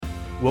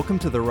Welcome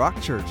to the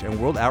Rock Church and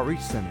World Outreach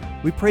Center.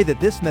 We pray that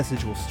this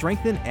message will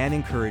strengthen and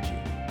encourage you.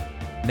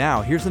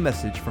 Now, here's a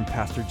message from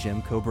Pastor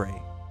Jim Cobrae.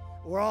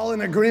 We're all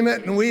in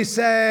agreement and we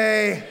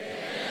say,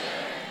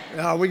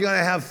 are we going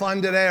to have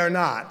fun today or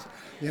not?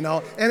 You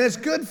know, and it's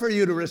good for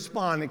you to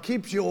respond. It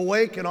keeps you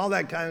awake and all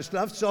that kind of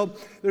stuff. So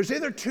there's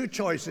either two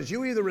choices.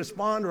 You either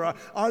respond or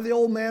the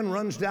old man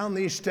runs down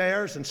these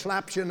stairs and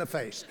slaps you in the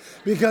face.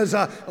 Because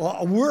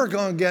we're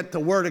going to get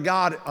the Word of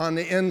God on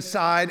the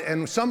inside.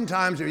 And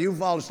sometimes if you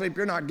fall asleep,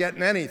 you're not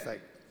getting anything.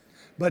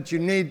 But you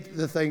need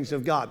the things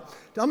of God.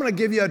 I'm going to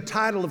give you a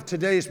title of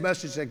today's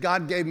message that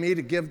God gave me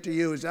to give to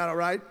you. Is that all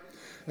right?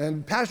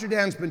 And Pastor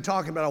Dan's been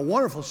talking about a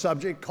wonderful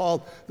subject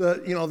called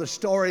the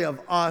story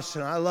of us,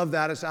 and I love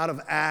that. It's out of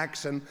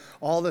Acts and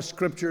all the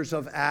scriptures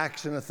of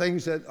Acts and the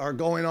things that are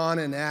going on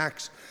in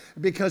Acts,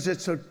 because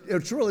it's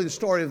really the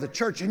story of the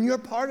church, and you're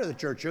part of the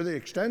church. You're the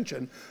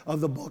extension of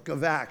the book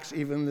of Acts,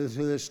 even to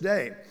this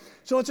day.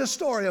 So it's a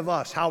story of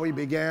us, how we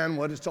began,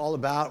 what it's all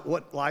about,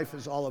 what life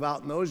is all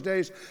about in those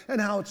days,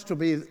 and how it's to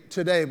be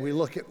today. We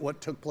look at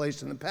what took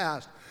place in the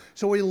past.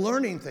 So we're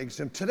learning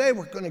things, and today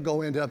we're going to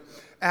go into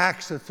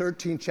Acts, the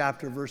 13th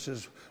chapter,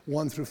 verses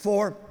 1 through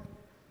 4.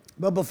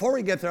 But before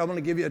we get there, I'm going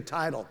to give you a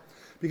title,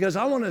 because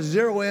I want to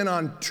zero in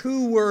on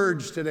two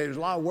words today. There's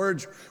a lot of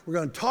words we're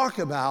going to talk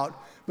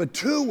about, but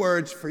two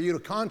words for you to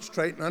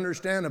concentrate and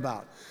understand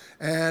about.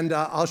 And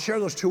I'll share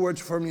those two words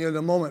from you in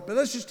a moment. But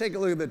let's just take a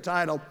look at the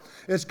title.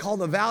 It's called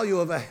The Value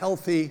of a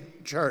Healthy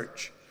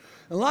Church.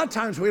 And a lot of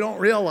times we don't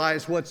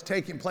realize what's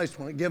taking place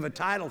when we give a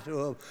title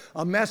to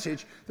a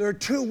message. There are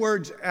two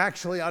words,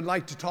 actually, I'd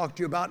like to talk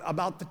to you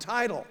about the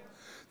title.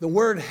 The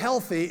word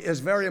healthy is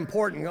very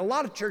important. A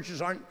lot of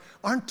churches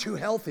aren't too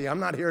healthy. I'm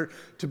not here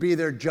to be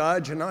their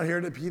judge. I'm not here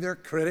to be their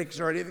critics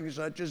or anything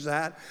such as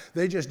that.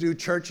 They just do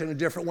church in a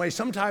different way.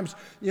 Sometimes,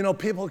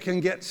 people can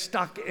get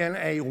stuck in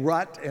a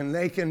rut and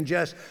they can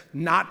just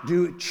not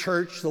do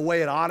church the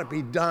way it ought to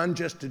be done,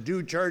 just to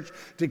do church,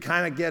 to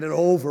kind of get it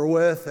over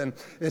with. And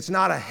it's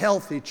not a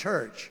healthy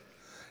church.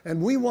 And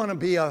we want to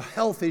be a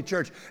healthy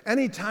church.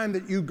 Anytime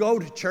that you go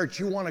to church,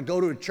 you want to go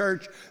to a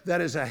church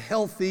that is a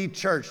healthy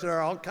church. There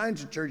are all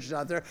kinds of churches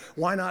out there.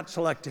 Why not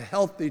select a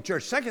healthy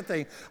church? Second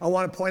thing I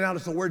want to point out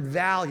is the word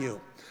value.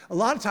 A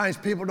lot of times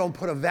people don't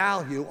put a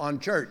value on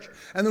church.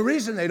 And the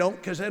reason they don't,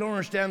 because they don't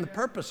understand the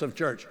purpose of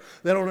church.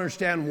 They don't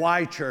understand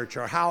why church,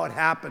 or how it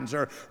happens,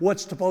 or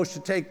what's supposed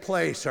to take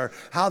place, or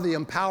how the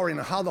empowering,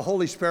 or how the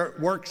Holy Spirit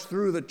works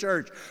through the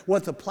church,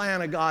 what the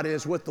plan of God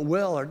is, what the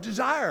will or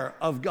desire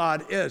of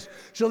God is.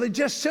 So they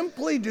just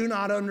simply do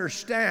not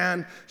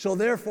understand. So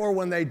therefore,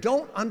 when they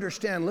don't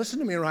understand, listen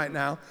to me right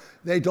now,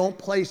 they don't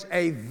place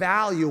a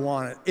value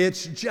on it.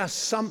 It's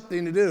just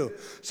something to do.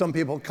 Some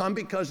people come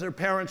because their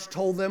parents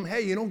told them,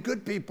 hey,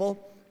 good people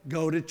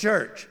go to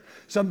church.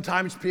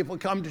 Sometimes people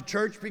come to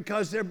church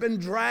because they've been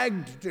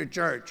dragged to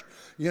church.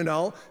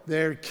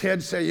 Their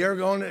kids say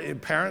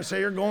parents say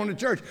you're going to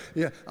church.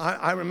 Yeah,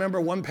 I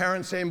remember one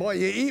parent saying, boy,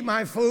 you eat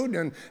my food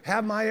and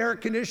have my air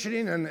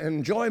conditioning and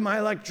enjoy my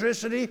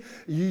electricity,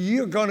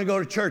 you're going to go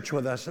to church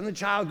with us. And the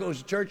child goes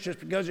to church just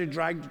because they're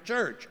dragged to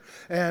church.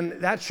 And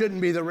that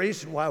shouldn't be the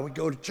reason why we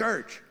go to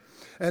church.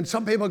 And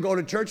some people go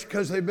to church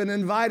because they've been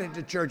invited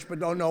to church but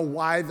don't know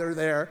why they're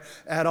there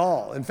at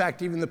all. In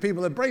fact, even the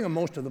people that bring them,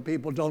 most of the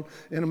people don't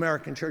in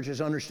American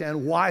churches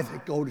understand why they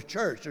go to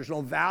church. There's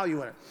no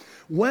value in it.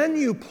 When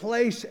you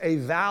place a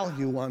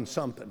value on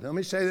something, let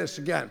me say this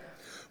again.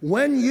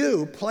 When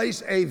you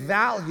place a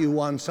value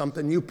on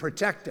something, you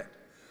protect it.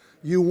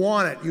 You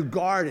want it, you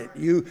guard it,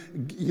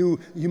 you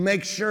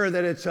make sure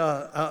that it's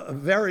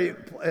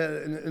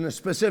in a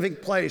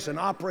specific place and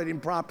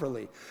operating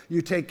properly.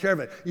 You take care of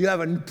it. You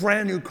have a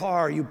brand new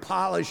car, you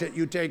polish it,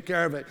 you take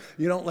care of it.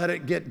 You don't let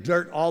it get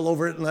dirt all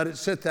over it and let it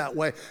sit that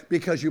way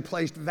because you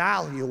placed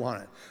value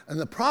on it. And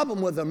the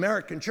problem with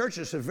American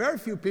churches is very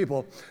few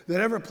people that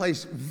ever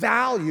place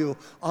value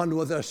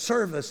onto the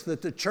service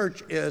that the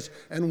church is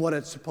and what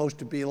it's supposed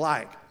to be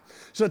like.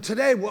 So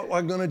today what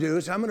I'm going to do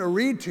is I'm going to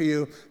read to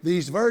you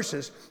these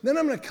verses. Then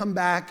I'm going to come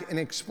back and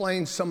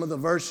explain some of the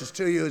verses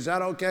to you. Is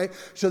that okay?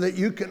 So that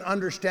you can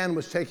understand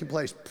what's taking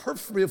place.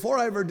 Before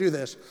I ever do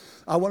this,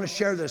 I want to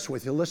share this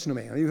with you. Listen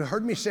to me. You've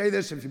heard me say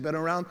this if you've been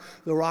around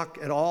the Rock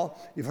at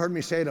all. You've heard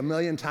me say it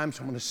 1,000,000 times.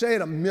 I'm going to say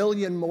it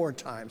 1,000,000 more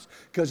times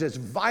because it's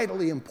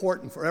vitally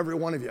important for every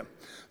one of you.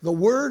 The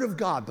Word of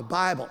God, the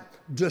Bible,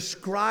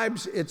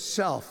 describes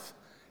itself.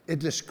 It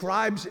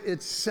describes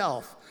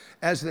itself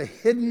as the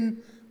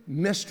hidden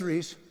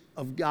mysteries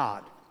of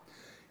God.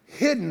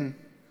 Hidden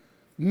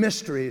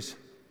mysteries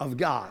of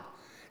God.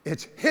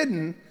 It's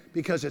hidden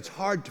because it's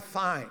hard to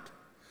find.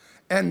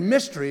 And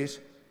mysteries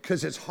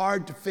because it's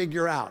hard to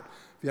figure out.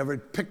 If you ever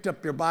picked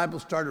up your Bible,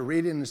 started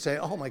reading and say,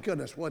 oh my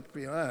goodness,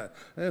 that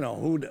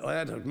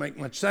doesn't make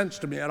much sense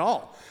to me at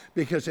all,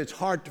 because it's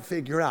hard to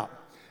figure out.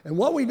 And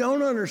what we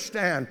don't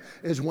understand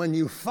is when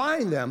you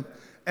find them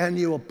and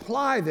you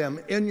apply them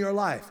in your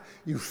life.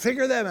 You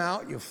figure them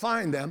out, you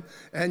find them,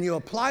 and you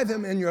apply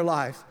them in your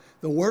life,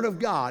 the Word of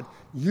God,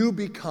 you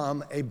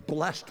become a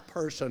blessed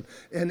person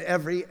in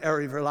every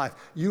area of your life.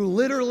 You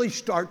literally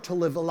start to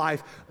live a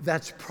life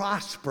that's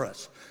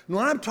prosperous. And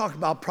when I'm talking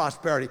about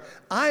prosperity,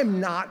 I'm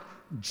not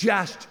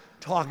just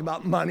talking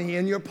about money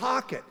in your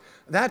pocket.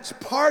 That's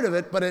part of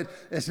it, but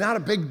it's not a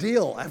big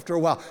deal after a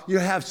while. You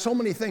have so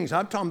many things.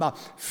 I'm talking about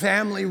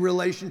family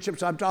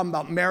relationships. I'm talking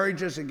about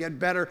marriages that get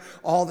better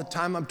all the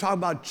time. I'm talking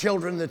about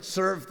children that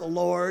serve the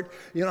Lord.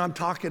 I'm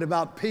talking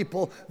about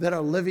people that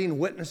are living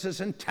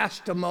witnesses and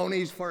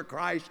testimonies for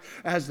Christ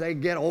as they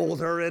get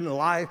older in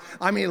life.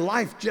 I mean,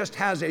 life just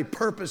has a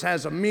purpose,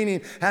 has a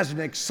meaning, has an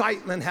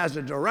excitement, has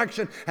a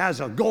direction, has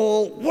a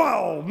goal.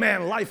 Whoa,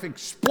 man, life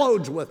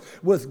explodes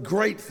with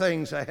great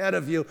things ahead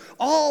of you,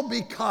 all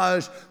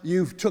because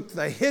you took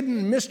the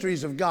hidden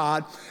mysteries of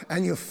God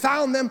and you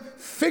found them,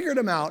 figured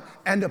them out,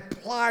 and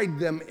applied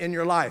them in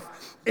your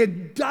life.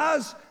 It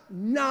does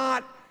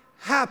not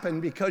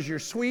happen because you're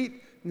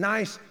sweet,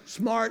 nice,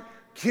 smart,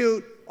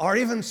 cute, or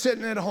even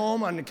sitting at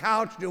home on the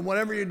couch doing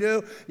whatever you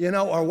do,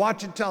 or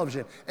watching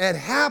television. It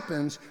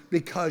happens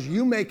because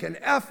you make an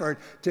effort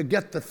to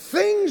get the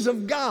things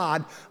of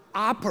God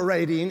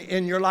operating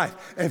in your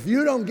life. If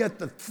you don't get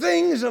the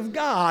things of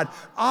God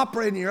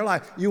operating in your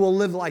life, you will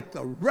live like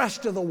the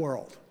rest of the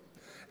world.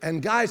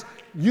 And guys,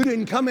 you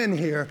didn't come in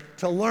here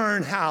to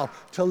learn how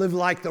to live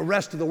like the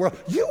rest of the world.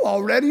 You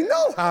already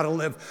know how to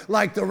live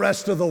like the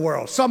rest of the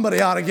world. Somebody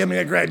ought to give me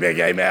a great big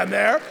amen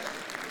there.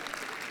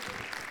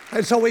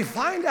 And so we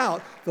find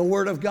out the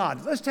Word of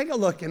God. Let's take a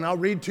look, and I'll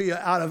read to you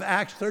out of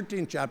Acts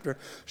 13 chapter,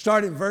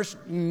 starting verse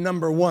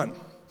number 1.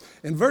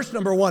 In verse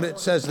number 1, it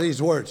says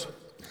these words.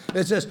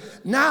 It says,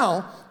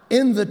 now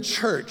in the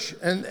church,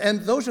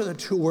 and those are the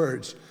two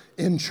words,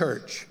 in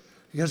church.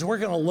 Because we're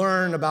going to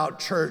learn about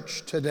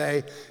church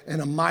today in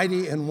a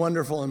mighty and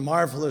wonderful and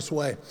marvelous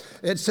way.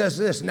 It says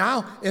this,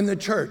 now in the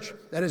church,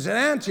 that is at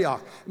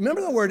Antioch.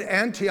 Remember the word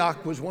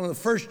Antioch was one of the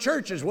first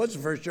churches, was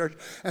the first church,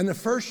 and the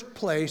first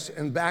place,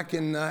 and back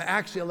in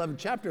Acts the 11th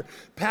chapter,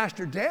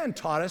 Pastor Dan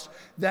taught us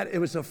that it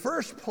was the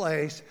first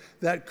place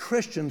that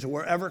Christians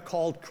were ever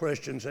called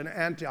Christians in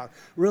Antioch.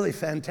 Really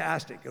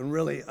fantastic and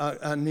really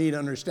a neat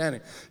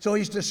understanding. So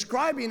he's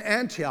describing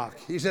Antioch.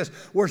 He says,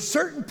 were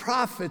certain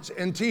prophets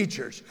and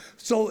teachers.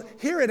 So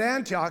here at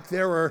Antioch,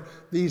 there were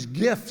these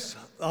gifts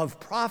of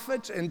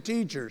prophets and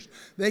teachers.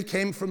 They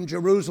came from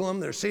Jerusalem.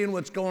 They're seeing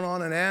what's going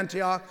on in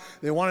Antioch.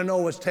 They want to know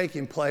what's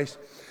taking place.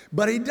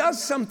 But he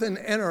does something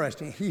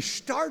interesting. He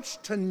starts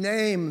to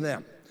name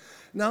them.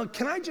 Now,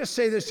 can I just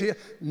say this to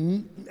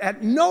you?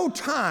 At no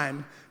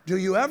time do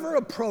you ever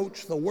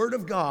approach the Word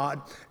of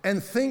God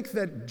and think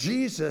that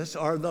Jesus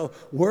or the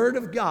Word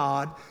of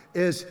God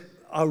is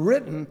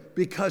written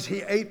because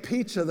he ate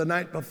pizza the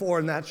night before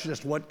and that's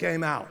just what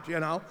came out,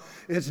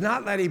 It's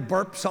not that he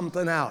burped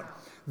something out.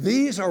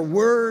 These are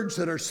words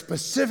that are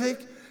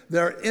specific.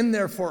 They're in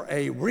there for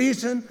a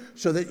reason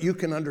so that you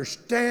can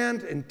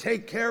understand and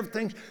take care of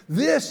things.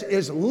 This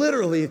is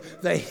literally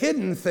the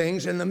hidden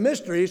things and the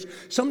mysteries.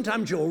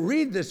 Sometimes you'll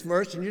read this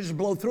verse and you just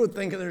blow through it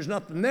thinking there's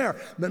nothing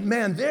there. But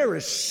man, there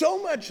is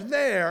so much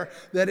there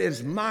that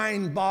is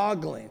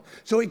mind-boggling.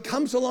 So he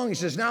comes along, he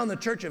says, now in the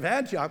church of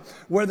Antioch,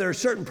 where there are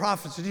certain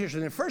prophets and teachers,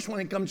 and the first one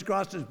he comes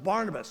across is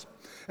Barnabas.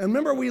 And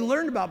remember, we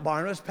learned about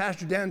Barnabas.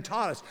 Pastor Dan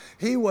taught us.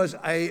 He was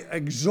an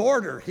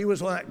exhorter. He was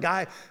that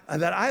guy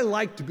that I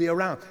like to be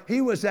around. He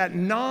was that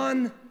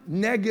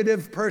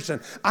non-negative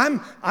person.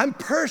 I'm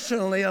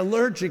personally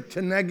allergic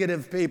to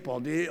negative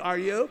people. Are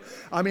you?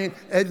 I mean,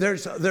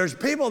 there's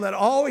people that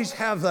always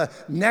have the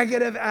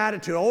negative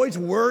attitude, always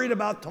worried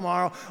about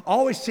tomorrow,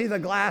 always see the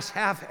glass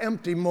half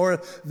empty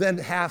more than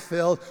half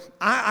filled.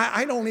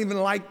 I don't even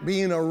like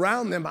being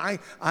around them.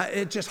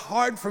 It's just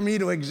hard for me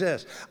to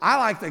exist. I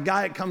like the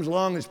guy that comes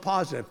along who's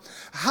positive.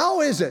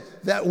 How is it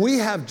that we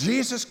have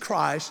Jesus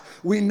Christ?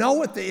 We know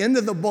what the end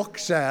of the book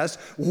says.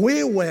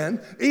 We win.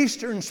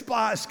 Eastern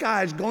sky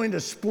is going to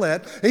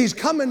split. He's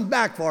coming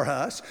back for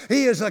us.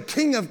 He is a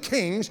King of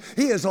Kings.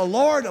 He is a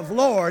Lord of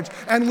Lords,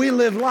 and we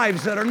live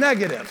lives that are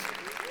negative.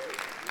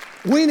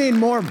 We need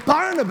more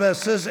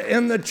Barnabases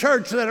in the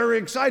church that are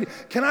excited.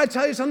 Can I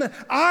tell you something?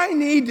 I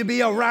need to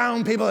be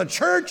around people. The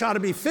church ought to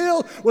be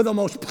filled with the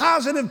most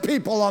positive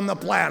people on the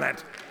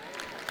planet.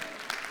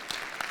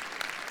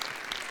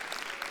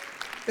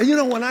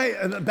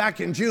 And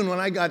back in June, when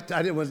I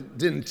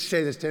didn't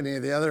say this to any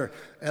of the other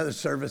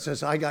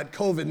services, I got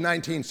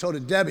COVID-19, so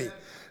did Debbie.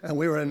 And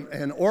we were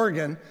in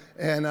Oregon,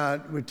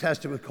 and we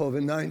tested with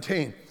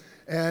COVID-19.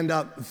 And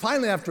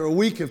finally, after a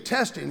week of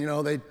testing,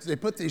 they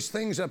put these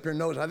things up your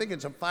nose. I think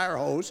it's a fire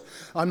hose.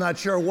 I'm not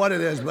sure what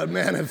it is, but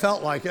man, it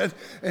felt like it.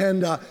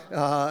 And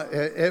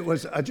it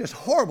was a just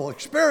horrible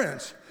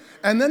experience.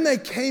 And then they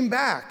came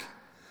back,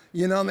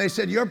 and they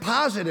said, you're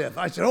positive.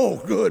 I said,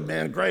 oh, good,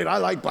 man, great. I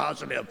like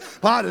positive.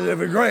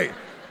 Positive is great.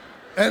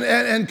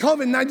 And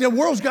COVID-19, the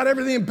world's got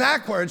everything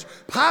backwards.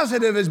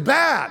 Positive is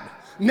bad.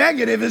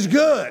 Negative is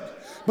good.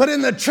 But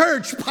in the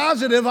church,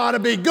 positive ought to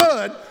be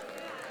good.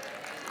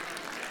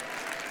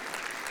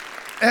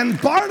 And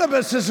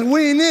Barnabas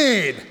we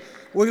need.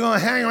 We're going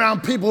to hang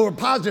around people who are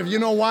positive. You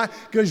know why?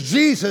 Because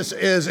Jesus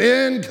is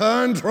in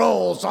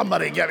control.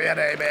 Somebody give me an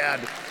amen.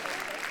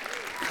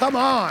 Come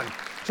on.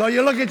 So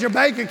you look at your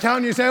bank account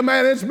and you say, oh,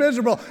 man, it's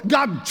miserable.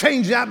 God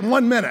changed that in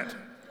 1 minute.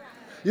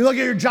 You look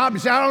at your job and you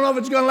say, I don't know if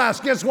it's going to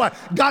last. Guess what?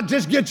 God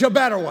just gets you a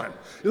better one.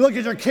 You look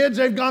at your kids,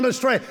 they've gone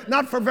astray.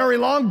 Not for very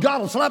long.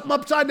 God will slap them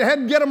upside the head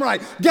and get them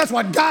right. Guess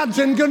what? God's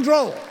in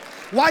control.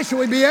 Why should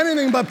we be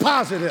anything but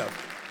positive?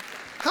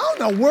 How in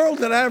the world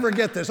did I ever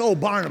get this? Oh,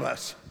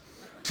 Barnabas,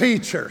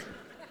 teacher,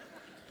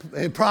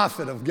 a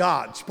prophet of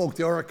God, spoke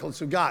the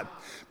oracles of God.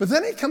 But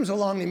then he comes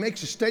along and he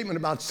makes a statement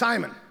about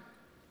Simon.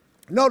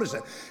 Notice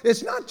it.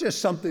 It's not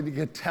just something you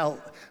can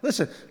tell.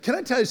 Listen, can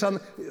I tell you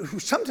something?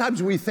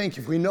 Sometimes we think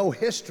if we know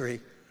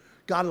history,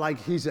 God, like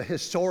he's a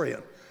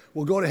historian,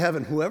 will go to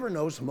heaven. Whoever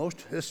knows the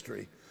most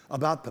history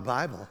about the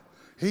Bible,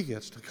 he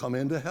gets to come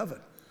into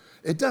heaven.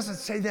 It doesn't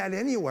say that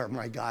anywhere,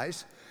 my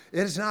guys. It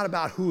is not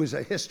about who is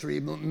a history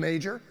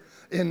major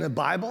in the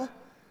Bible.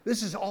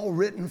 This is all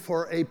written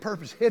for a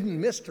purpose. Hidden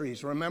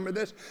mysteries, remember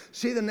this?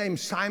 See the name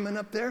Simon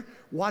up there?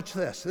 Watch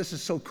this. This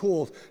is so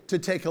cool to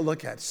take a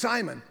look at.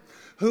 Simon,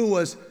 who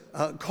was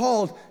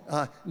called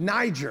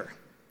Niger.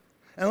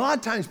 And a lot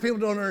of times people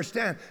don't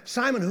understand.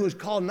 Simon, who is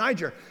called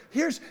Niger.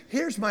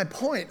 Here's my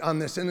point on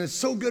this, and it's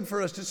so good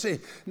for us to see.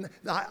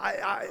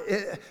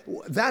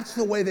 That's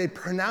the way they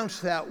pronounce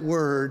that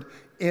word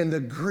in the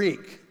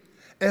Greek.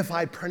 If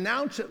I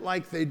pronounce it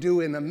like they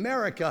do in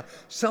America,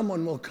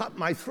 someone will cut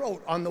my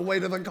throat on the way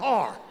to the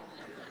car.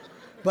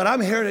 But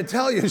I'm here to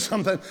tell you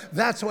something.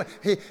 That's what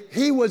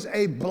he was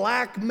a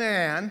black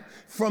man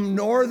from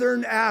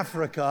northern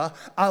Africa,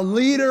 a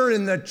leader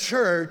in the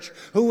church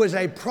who was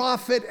a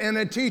prophet and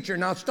a teacher.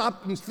 Now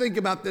stop and think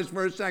about this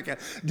for a second.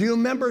 Do you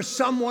remember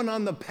someone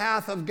on the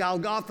path of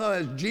Golgotha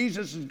as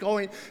Jesus is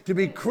going to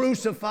be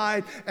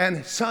crucified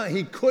and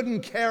he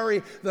couldn't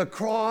carry the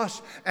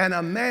cross, and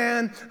a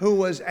man who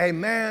was a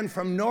man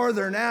from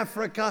northern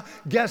Africa,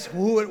 guess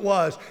who it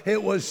was?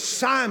 It was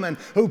Simon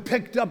who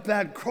picked up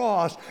that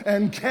cross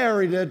and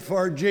carried it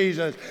for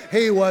Jesus.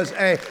 He was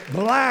a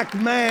black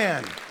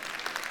man.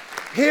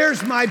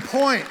 Here's my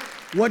point.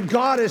 What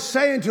God is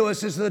saying to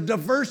us is the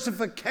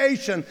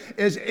diversification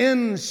is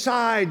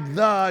inside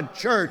the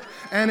church,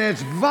 and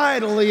it's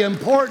vitally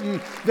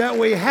important that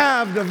we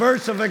have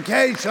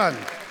diversification.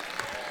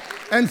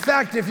 In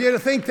fact, if you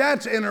think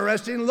that's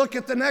interesting, look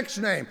at the next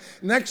name.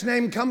 Next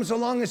name comes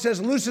along and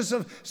says Lucius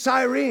of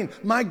Cyrene.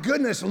 My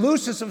goodness,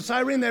 Lucius of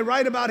Cyrene, they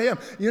write about him.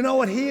 You know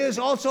what? He is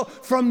also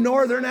from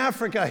northern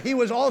Africa. He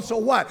was also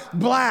what?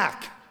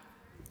 Black.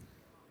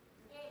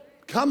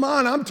 Come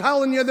on, I'm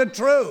telling you the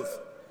truth.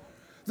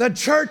 The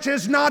church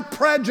is not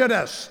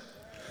prejudice.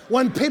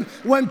 When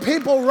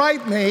people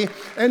write me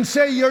and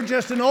say you're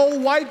just an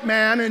old white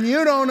man and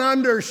you don't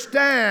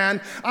understand,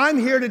 I'm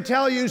here to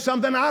tell you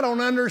something. I don't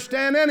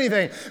understand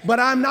anything. But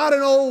I'm not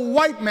an old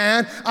white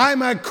man.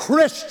 I'm a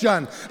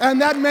Christian.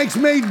 And that makes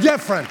me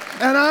different.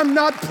 And I'm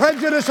not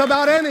prejudiced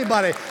about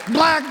anybody.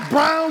 Black,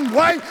 brown,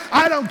 white.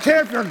 I don't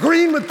care if you're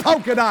green with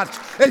polka dots.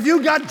 If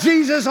you got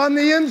Jesus on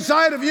the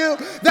inside of you,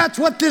 that's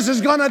what this is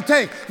going to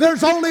take.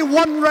 There's only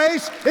one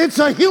race. It's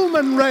a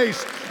human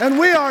race. And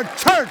we are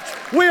church.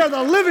 We are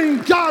the living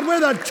God.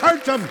 We're the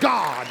church of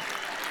God.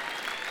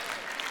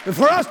 And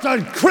for us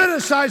to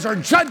criticize or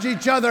judge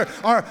each other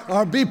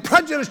or be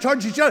prejudiced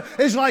towards each other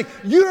is like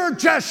you're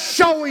just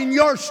showing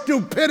your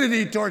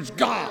stupidity towards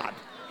God.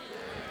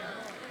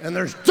 And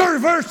there's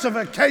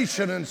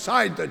diversification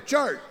inside the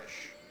church.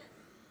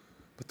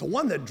 But the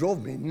one that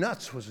drove me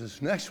nuts was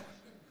this next one.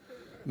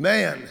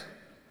 Man,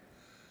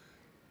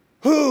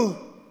 and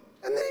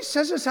then he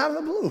says this out of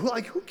the blue,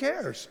 like who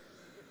cares?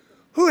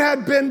 Who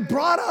had been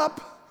brought up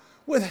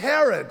with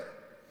Herod,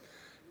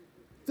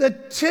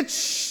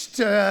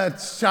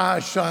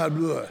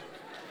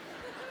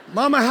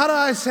 Mama, how do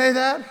I say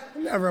that?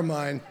 Never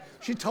mind.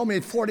 She told me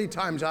 40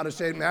 times how to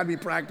say it and had me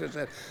practice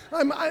it.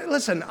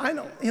 Listen, I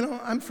know,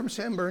 I'm from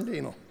San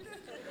Bernardino.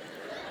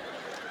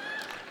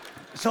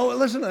 So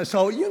listen,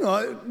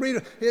 read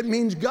it. It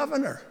means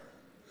governor.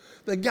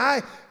 The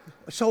guy,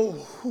 so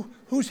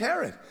who's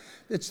Herod?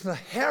 It's the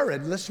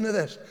Herod, listen to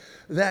this,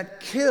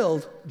 that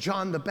killed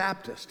John the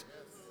Baptist.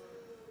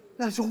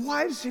 Now, so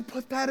why does he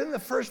put that in the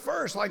first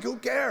verse? Like, who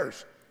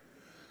cares?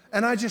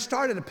 And I just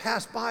started to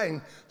pass by,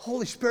 and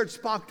Holy Spirit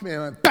spoke to me,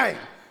 and I went, bang!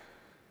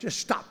 Just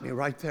stopped me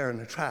right there in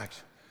the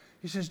tracks.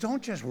 He says,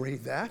 don't just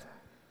read that.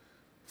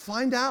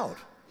 Find out.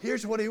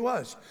 Here's what he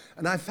was.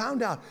 And I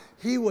found out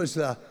he was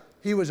a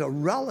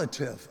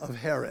relative of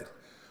Herod.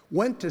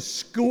 Went to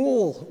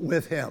school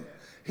with him.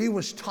 He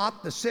was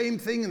taught the same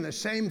thing in the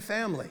same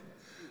family.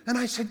 And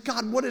I said,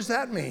 God, what does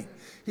that mean?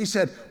 He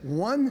said,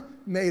 one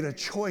made a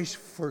choice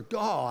for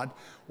God,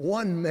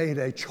 one made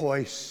a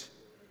choice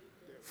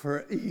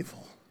for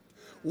evil.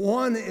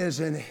 One is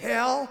in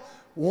hell,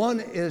 one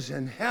is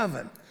in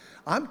heaven.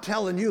 I'm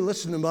telling you,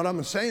 listen to what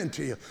I'm saying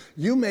to you.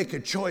 You make a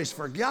choice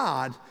for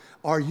God,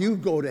 or you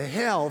go to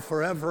hell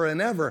forever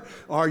and ever,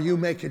 or you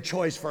make a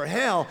choice for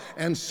hell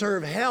and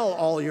serve hell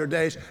all your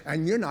days,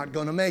 and you're not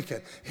going to make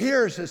it.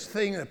 Here's this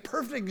thing, a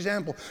perfect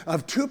example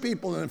of two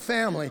people in a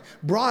family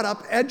brought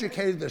up,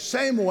 educated the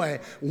same way.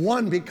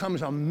 One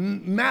becomes a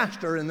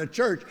master in the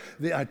church,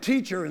 a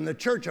teacher in the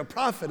church, a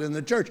prophet in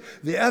the church.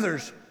 The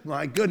others,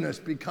 my goodness,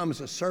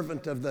 becomes a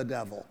servant of the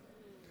devil.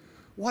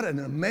 What an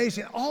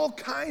amazing, all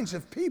kinds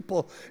of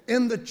people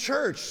in the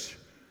church.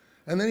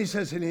 And then he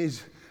says,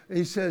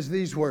 he says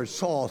these words,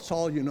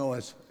 Saul you know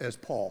as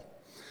Paul.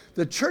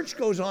 The church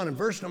goes on in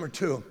verse number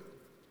 2.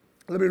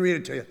 Let me read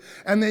it to you.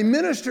 And they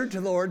ministered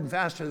to the Lord and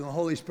fasted in the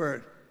Holy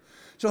Spirit.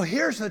 So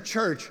here's the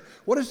church.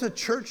 What does the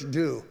church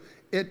do?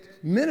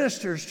 It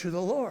ministers to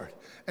the Lord.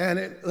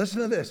 And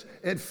listen to this,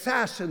 it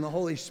fasts in the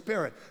Holy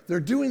Spirit. They're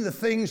doing the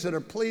things that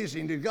are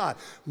pleasing to God.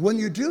 When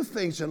you do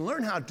things and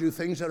learn how to do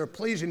things that are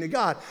pleasing to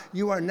God,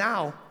 you are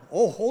now,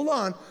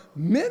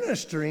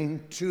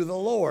 ministering to the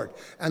Lord.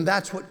 And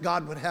that's what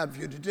God would have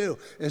you to do,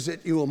 is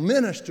that you will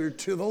minister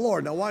to the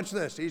Lord. Now watch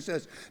this. He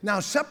says, now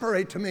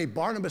separate to me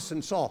Barnabas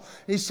and Saul.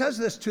 He says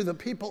this to the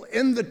people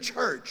in the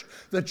church.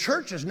 The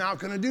church is now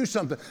going to do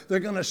something.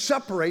 They're going to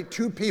separate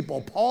two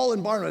people, Paul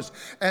and Barnabas,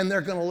 and they're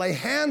going to lay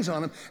hands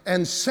on them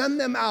and send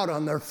them out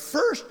on their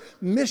first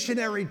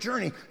missionary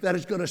journey that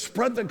is going to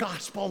spread the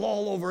gospel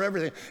all over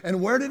everything.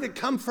 And where did it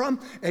come from?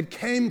 It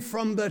came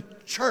from the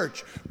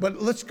church.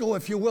 But let's go,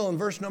 if you will, in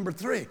verse number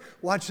 3.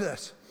 Watch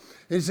this.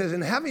 He says,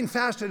 and having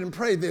fasted and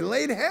prayed, they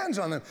laid hands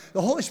on them.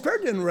 The Holy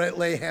Spirit didn't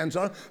lay hands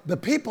on them. The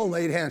people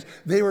laid hands.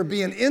 They were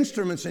being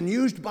instruments and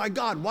used by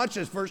God. Watch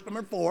this, verse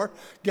number 4.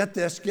 Get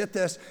this.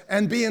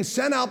 And being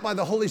sent out by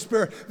the Holy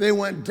Spirit, they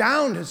went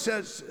down to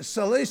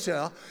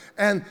Cilicia,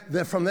 and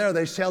from there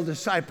they sailed to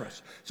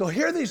Cyprus. So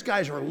here these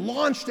guys are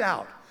launched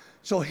out.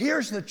 So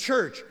here's the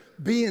church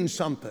being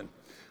something.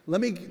 Let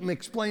me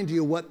explain to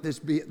you what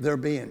they're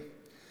being.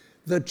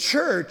 The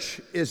church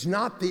is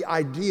not the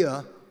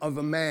idea of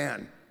a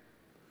man.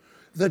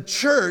 The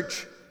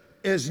church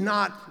is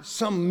not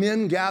some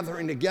men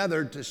gathering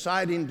together,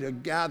 deciding to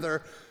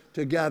gather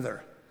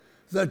together.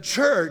 The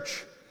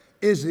church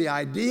is the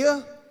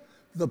idea,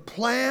 the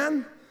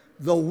plan,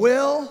 the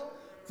will,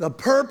 the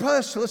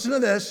purpose, listen to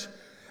this,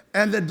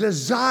 and the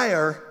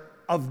desire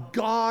of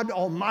God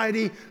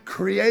Almighty,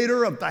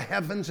 creator of the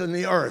heavens and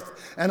the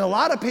earth. And a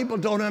lot of people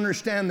don't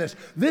understand this.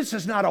 This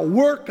is not a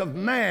work of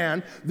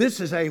man. This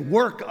is a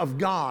work of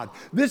God.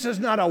 This is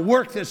not a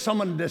work that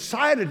someone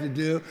decided to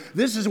do.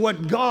 This is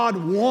what God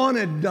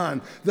wanted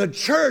done. The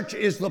church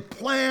is the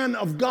plan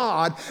of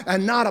God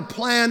and not a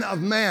plan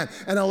of man.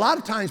 And a lot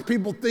of times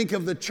people think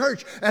of the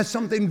church as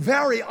something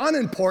very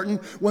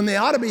unimportant when they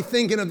ought to be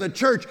thinking of the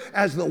church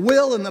as the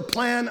will and the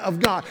plan of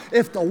God.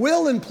 If the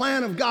will and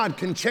plan of God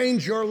can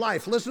change your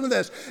life, listen to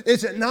this.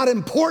 Is it not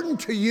important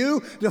to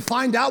you to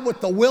find out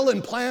what the will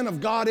and plan of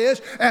God is?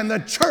 And the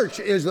church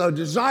is the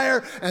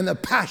desire and the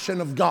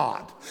passion of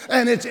God.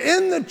 And it's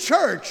in the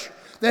church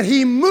that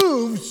he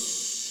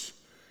moves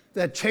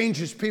that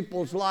changes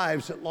people's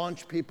lives, that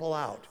launch people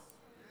out.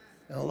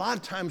 And a lot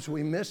of times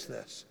we miss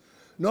this.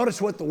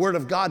 Notice what the Word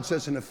of God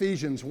says in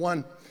Ephesians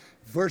 1,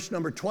 verse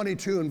number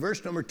 22 and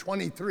verse number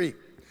 23.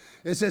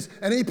 It says,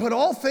 and he put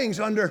all things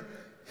under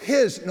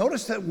his.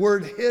 Notice that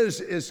word his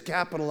is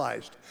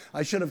capitalized.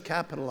 I should have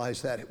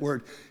capitalized that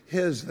word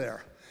his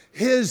there.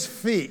 His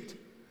feet.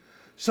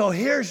 So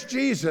here's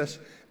Jesus.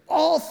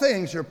 All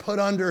things are put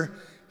under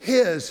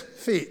his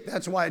feet.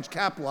 That's why it's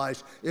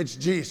capitalized. It's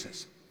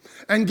Jesus.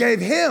 And gave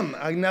him,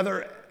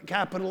 another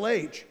capital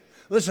H,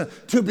 listen,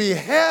 to be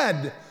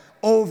head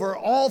over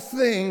all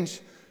things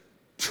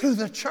to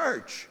the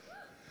church.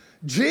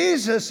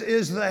 Jesus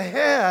is the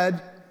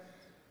head.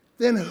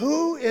 Then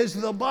who is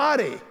the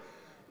body?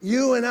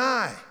 You and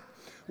I.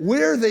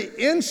 We're the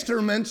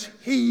instruments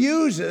he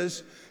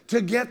uses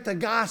to get the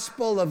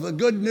gospel of the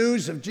good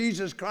news of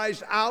Jesus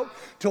Christ out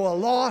to a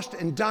lost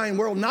and dying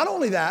world. Not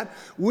only that,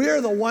 we're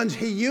the ones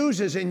he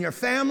uses in your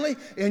family,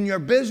 in your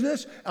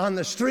business, on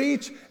the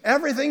streets,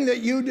 everything that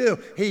you do.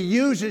 He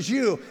uses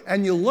you,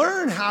 and you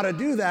learn how to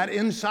do that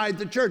inside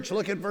the church.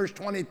 Look at verse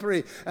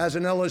 23 as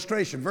an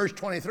illustration. Verse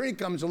 23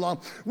 comes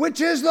along, which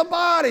is the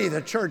body,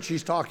 the church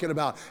he's talking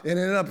about, and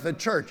ended up the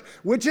church,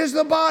 which is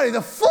the body,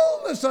 the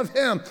fullness of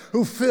him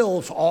who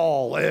fills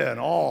all in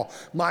all.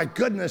 My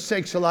goodness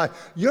sakes alive.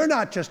 You're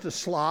not just a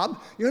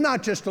slob. You're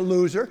not just a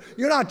loser.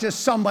 You're not just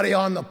somebody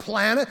on the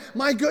planet.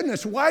 My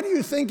goodness, why do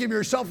you think of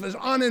yourself as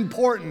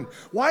unimportant?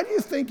 Why do you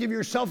think of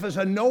yourself as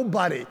a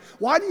nobody?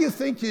 Why do you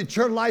think that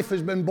your life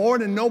has been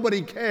born and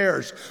nobody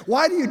cares?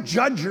 Why do you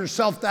judge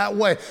yourself that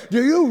way?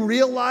 Do you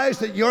realize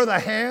that you're the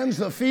hands,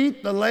 the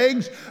feet, the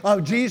legs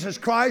of Jesus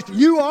Christ?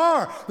 You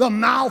are the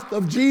mouth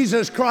of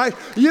Jesus Christ.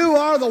 You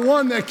are the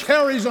one that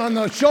carries on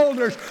the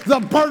shoulders the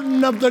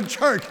burden of the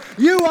church.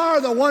 You are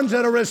the ones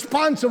that are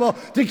responsible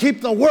to keep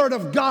the Word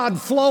of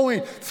God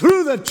flowing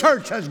through the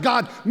church as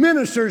God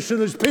ministers to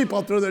his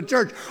people through the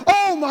church.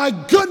 Oh my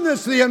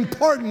goodness, the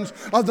importance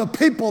of the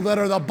people that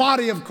are the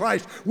body of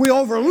Christ. We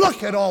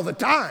overlook it all the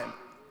time.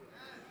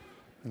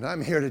 And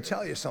I'm here to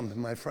tell you something,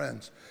 my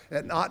friends.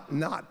 It ought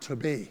not to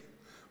be.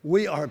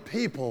 We are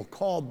people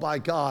called by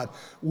God.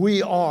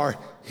 We are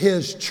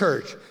His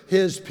church,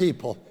 His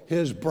people,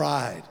 His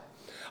bride.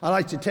 I'd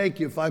like to take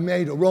you, if I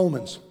may, to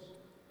Romans.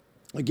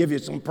 I'll give you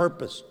some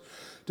purpose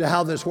to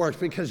how this works,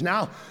 because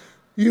now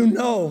you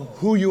know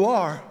who you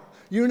are.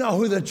 You know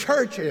who the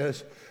church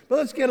is. But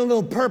let's get a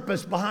little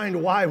purpose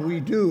behind why we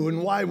do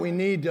and why we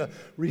need to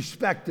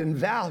respect and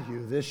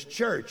value this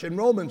church. In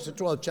Romans, the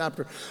 12th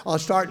chapter, I'll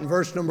start in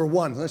verse number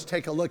 1. Let's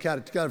take a look at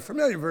it together.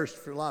 Familiar verse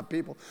for a lot of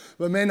people,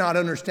 but may not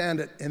understand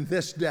it in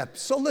this depth.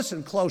 So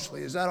listen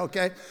closely. Is that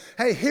okay?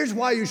 Hey, here's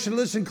why you should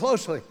listen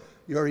closely.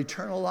 Your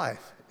eternal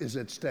life is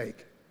at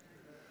stake.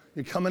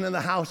 You're coming in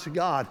the house of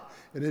God.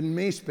 It isn't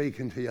me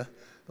speaking to you.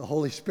 The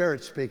Holy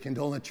Spirit speaking.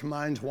 Don't let your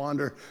minds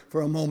wander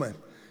for a moment.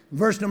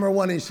 Verse number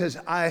 1, he says,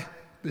 I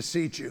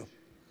beseech you.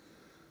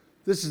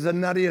 This is the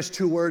nuttiest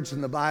 2 words in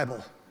the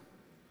Bible.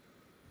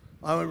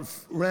 I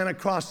ran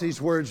across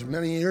these words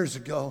many years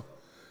ago,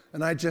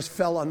 and I just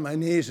fell on my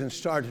knees and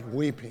started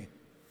weeping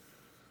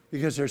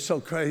because they're so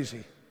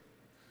crazy.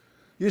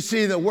 You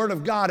see, the Word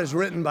of God is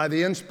written by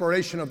the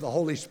inspiration of the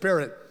Holy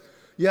Spirit.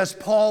 Yes,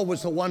 Paul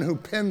was the one who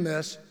penned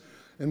this,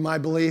 in my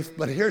belief,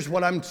 but here's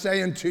what I'm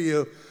saying to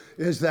you,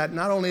 is that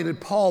not only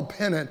did Paul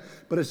pen it,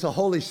 but it's the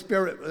Holy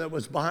Spirit that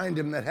was behind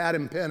him that had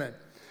him pen it.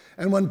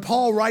 And when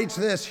Paul writes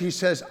this, he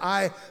says,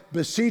 I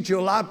beseech you.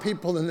 A lot of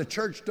people in the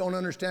church don't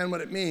understand what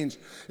it means.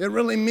 It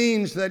really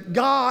means that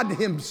God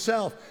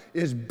Himself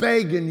is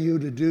begging you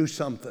to do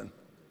something.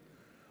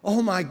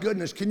 Oh my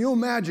goodness, can you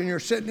imagine you're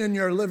sitting in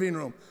your living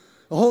room,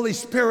 the Holy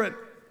Spirit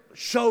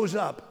shows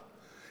up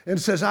and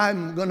says,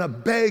 I'm going to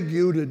beg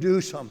you to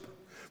do something.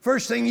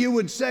 First thing you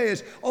would say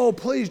is, oh,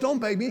 please don't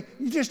beg me.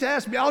 You just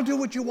ask me. I'll do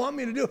what you want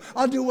me to do.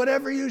 I'll do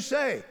whatever you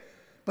say.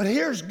 But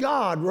here's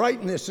God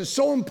writing this. It's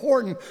so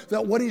important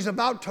that what He's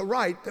about to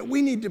write, that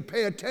we need to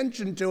pay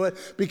attention to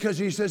it, because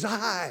He says,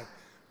 I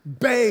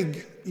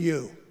beg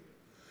you.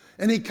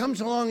 And He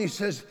comes along, He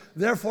says,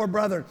 therefore,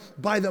 brethren,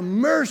 by the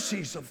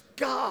mercies of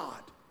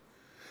God,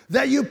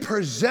 that you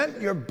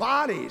present your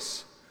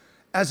bodies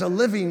as a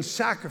living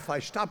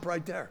sacrifice. Stop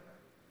right there.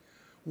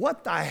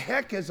 What the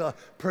heck is a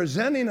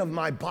presenting of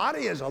my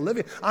body as a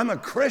living? I'm a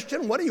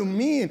Christian. What do you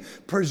mean,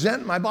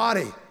 present my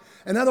body?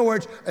 In other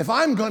words, if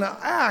I'm going to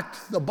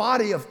act the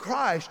body of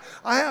Christ,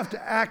 I have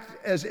to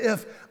act as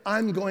if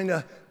I'm going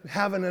to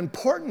have an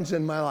importance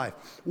in my life.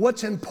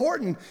 What's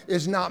important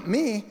is not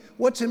me.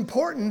 What's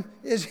important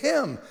is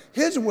Him,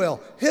 His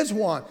will, His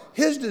want,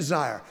 His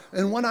desire.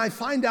 And when I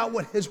find out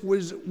what His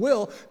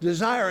will,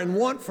 desire, and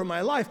want for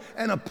my life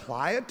and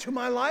apply it to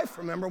my life,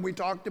 remember we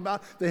talked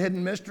about the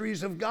hidden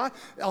mysteries of God,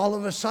 all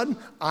of a sudden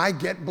I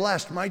get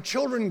blessed. My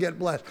children get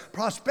blessed.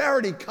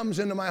 Prosperity comes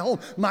into my home.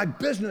 My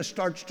business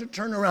starts to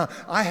turn around.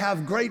 I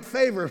have great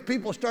favor.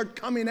 People start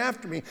coming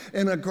after me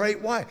in a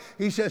great way.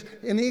 He says,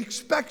 and He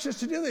expects us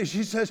to do this.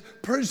 He says,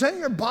 present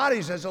your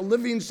bodies as a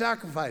living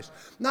sacrifice,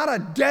 not a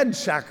dead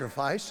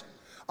sacrifice,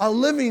 a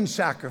living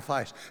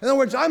sacrifice. In other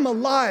words, I'm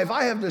alive.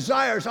 I have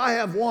desires. I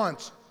have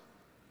wants,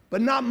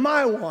 but not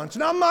my wants,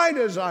 not my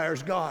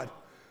desires, God.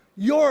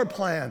 Your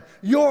plan,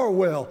 your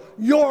will,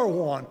 your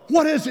want.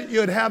 What is it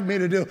you'd have me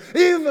to do?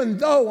 Even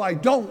though I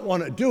don't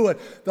want to do it,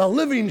 the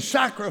living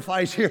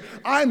sacrifice here,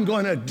 I'm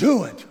going to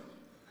do it.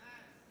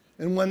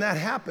 And when that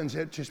happens,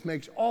 it just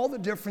makes all the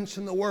difference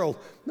in the world.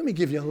 Let me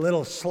give you a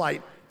little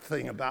slight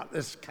thing about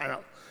this, kind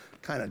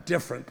of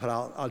different, but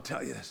I'll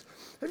tell you this.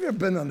 Have you ever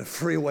been on the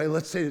freeway,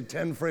 let's say the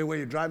 10 freeway,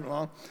 you're driving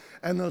along,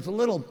 and those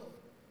little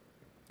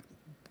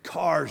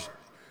cars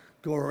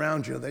go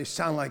around you. They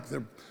sound like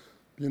they're,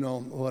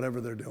 whatever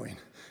they're doing.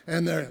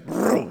 And they're,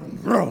 vroom,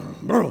 vroom,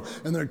 vroom,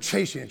 and they're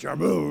chasing at you,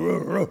 vroom,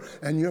 vroom, vroom,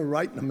 and you're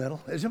right in the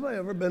middle. Has anybody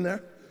ever been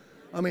there?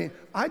 I mean,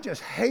 I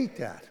just hate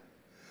that.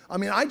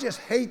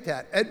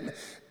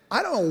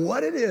 I don't know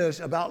what it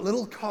is about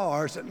little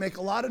cars that make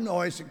a lot of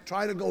noise and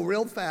try to go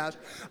real fast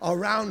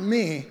around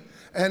me.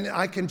 And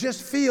I can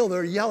just feel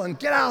they're yelling,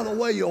 get out of the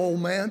way, you old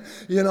man,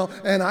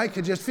 and I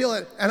could just feel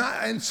it.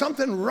 And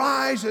something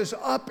rises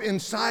up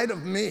inside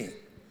of me.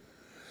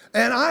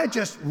 And I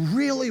just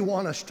really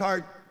want to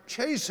start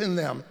chasing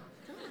them.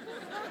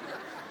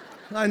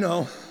 I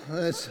know,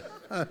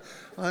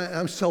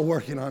 I'm still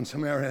working on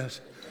some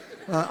areas.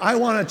 I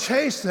want to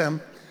chase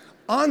them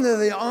onto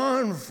the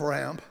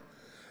on-ramp,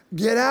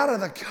 get out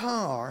of the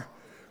car,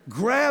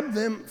 grab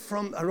them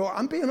from the door.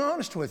 I'm being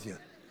honest with you.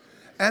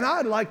 And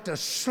I'd like to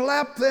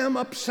slap them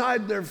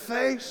upside their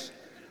face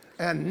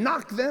and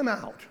knock them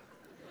out.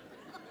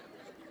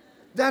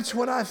 That's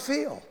what I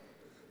feel.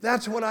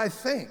 That's what I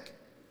think.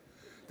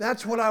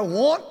 That's what I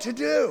want to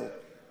do.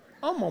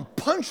 I'm going to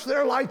punch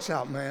their lights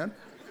out, man.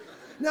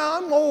 Now,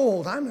 I'm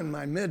old. I'm in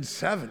my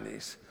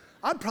mid-70s.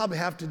 I'd probably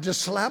have to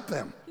just slap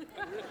them.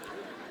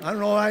 I don't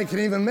know if I can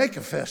even make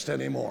a fist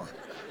anymore.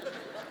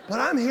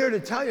 But I'm here to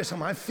tell you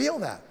something. I feel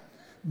that,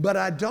 but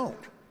I don't.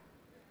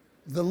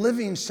 The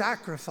living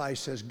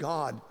sacrifice says,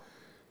 God,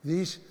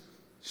 these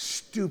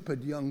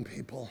stupid young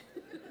people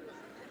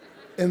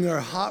in their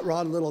hot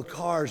rod little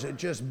cars that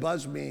just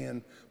buzz me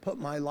and put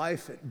my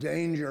life at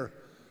danger,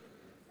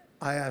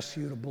 I ask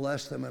you to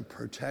bless them and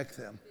protect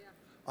them.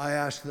 I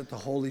ask that the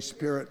Holy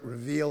Spirit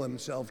reveal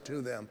himself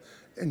to them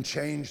and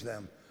change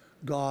them.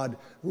 God,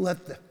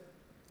 let them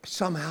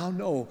somehow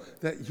know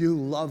that you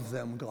love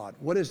them, God.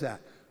 What is that?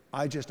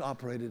 I just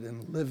operated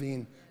in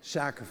living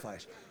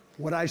sacrifice.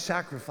 What I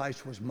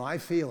sacrificed was my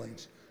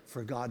feelings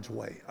for God's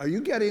way. Are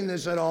you getting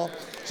this at all?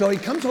 So he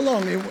comes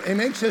along, he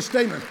makes this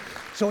statement.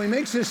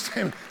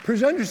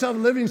 Present yourself a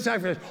living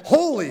sacrifice.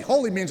 Holy.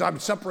 Holy means I'm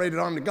separated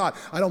unto God.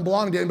 I don't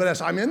belong to anybody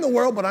else. I'm in the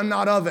world, but I'm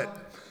not of it.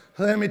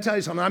 Let me tell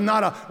you something. I'm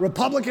not a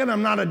Republican.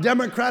 I'm not a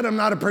Democrat. I'm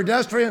not a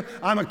pedestrian.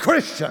 I'm a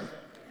Christian.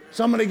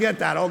 Somebody get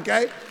that,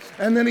 okay?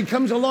 And then he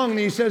comes along and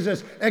he says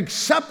this,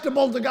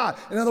 acceptable to God.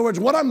 In other words,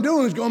 what I'm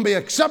doing is going to be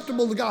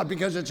acceptable to God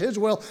because it's his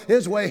will,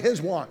 his way,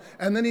 his want.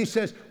 And then he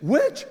says,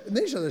 which, and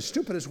these are the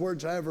stupidest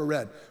words I ever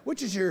read,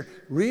 which is your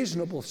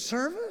reasonable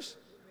service?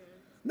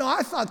 No,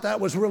 I thought that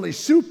was really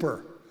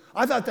super.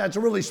 I thought that's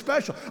really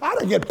special. I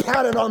didn't get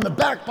patted on the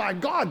back by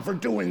God for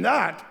doing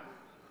that.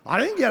 I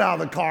didn't get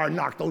out of the car and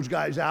knock those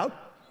guys out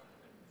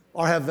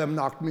or have them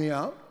knock me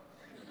out.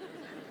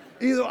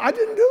 Either I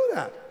didn't do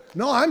that.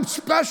 No, I'm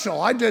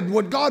special. I did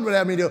what God would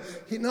have me do.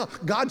 No,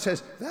 God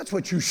says, that's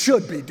what you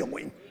should be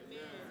doing.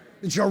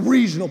 It's your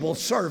reasonable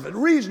servant.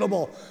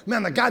 Reasonable.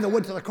 Man, the guy that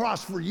went to the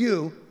cross for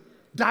you,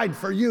 died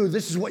for you,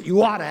 this is what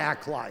you ought to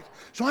act like.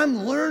 So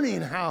I'm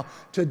learning how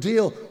to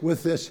deal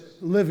with this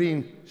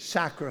living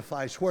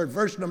sacrifice word.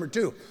 Verse number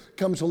 2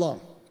 comes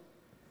along.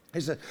 He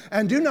said,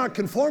 and do not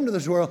conform to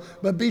this world,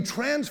 but be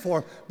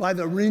transformed by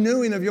the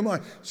renewing of your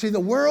mind. See,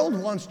 the world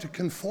wants to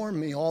conform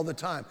me all the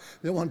time.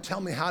 They want to tell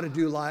me how to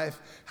do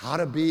life, how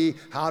to be,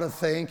 how to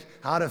think,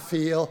 how to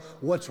feel,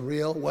 what's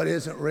real, what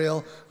isn't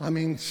real. I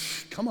mean,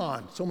 come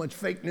on, so much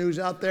fake news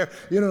out there.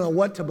 You don't know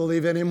what to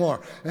believe anymore.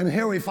 And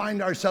here we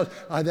find ourselves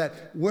that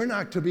we're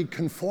not to be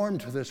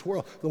conformed to this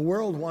world. The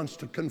world wants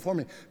to conform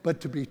me, but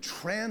to be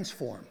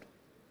transformed.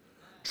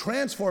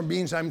 Transform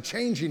means I'm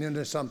changing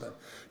into something.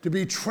 To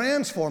be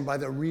transformed by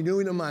the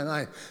renewing of my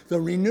mind. The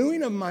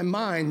renewing of my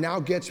mind now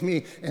gets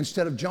me,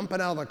 instead of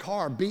jumping out of the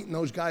car, beating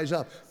those guys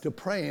up, to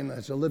praying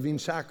as a living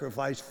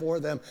sacrifice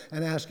for them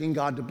and asking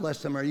God to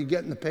bless them. Are you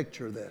getting the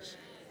picture of this?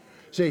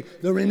 See,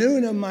 the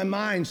renewing of my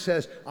mind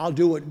says, I'll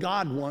do what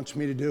God wants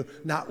me to do,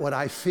 not what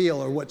I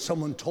feel or what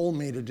someone told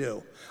me to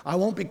do. I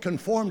won't be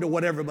conformed to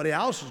what everybody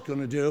else is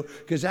going to do,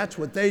 because that's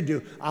what they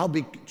do. I'll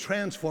be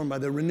transformed by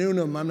the renewing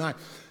of my mind.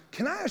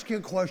 Can I ask you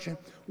a question?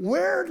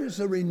 Where does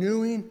the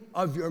renewing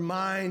of your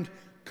mind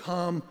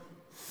come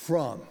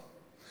from?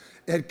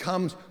 It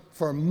comes,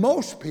 for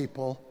most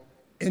people,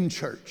 in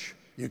church.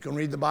 You can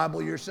read the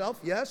Bible yourself,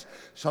 yes.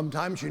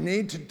 Sometimes you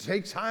need to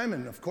take time,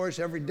 and of course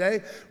every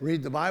day,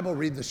 read the Bible,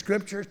 read the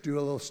scriptures, do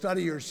a little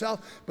study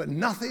yourself, but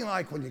nothing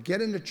like when you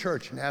get into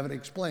church and have it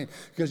explained.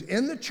 Because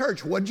in the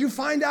church, what did you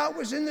find out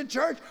was in the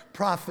church?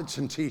 Prophets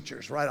and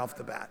teachers, right off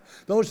the bat.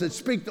 Those that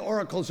speak the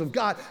oracles of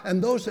God,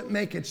 and those that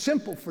make it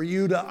simple for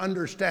you to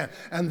understand.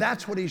 And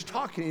that's what he's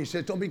talking. He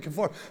says, don't be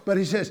conformed. But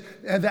he says,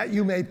 and that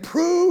you may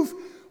prove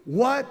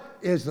what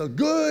is the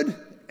good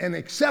and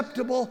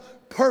acceptable,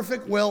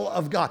 perfect will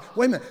of God.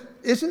 Wait a minute.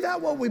 Isn't that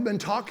what we've been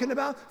talking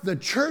about? The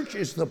church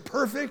is the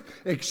perfect,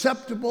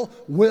 acceptable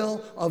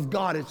will of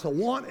God. It's the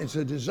want, it's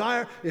the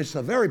desire, it's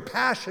the very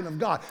passion of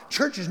God.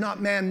 Church is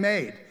not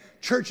man-made.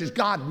 Church is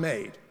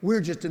God-made.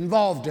 We're just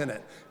involved in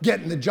it,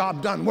 getting the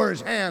job done. Where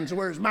his hands,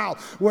 where his mouth,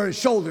 where his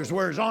shoulders,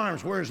 where his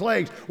arms, where his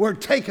legs. We're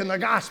taking the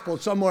gospel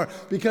somewhere.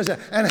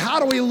 And how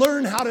do we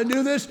learn how to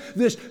do this?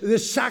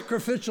 This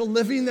sacrificial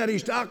living that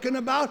he's talking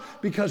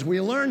about? Because we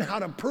learn how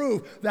to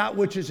prove that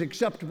which is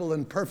acceptable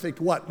and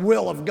perfect, what?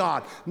 Will of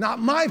God. Not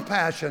my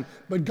passion,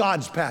 but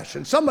God's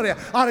passion. Somebody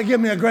ought to give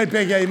me a great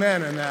big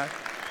amen in that.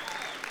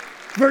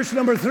 Verse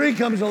number 3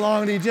 comes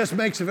along and he just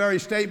makes a very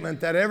statement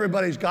that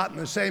everybody's gotten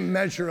the same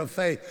measure of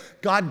faith.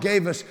 God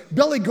gave us.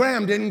 Billy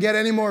Graham didn't get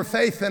any more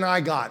faith than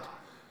I got.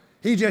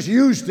 He just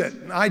used it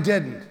and I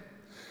didn't.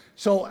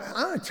 So I'm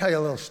going to tell you a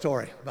little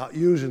story about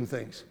using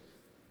things.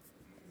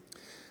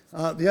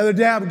 The other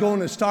day I'm going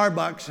to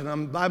Starbucks and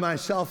I'm by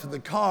myself in the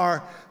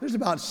car. There's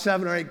about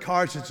 7 or 8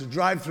 cars. It's a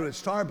drive-through at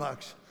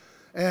Starbucks.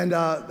 And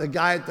the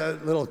guy at the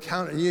little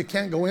counter, you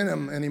can't go in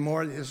them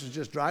anymore. This is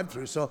just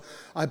drive-through. So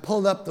I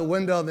pulled up the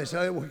window and they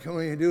said, hey, what can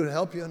we do to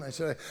help you? And I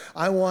said,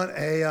 I want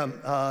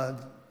a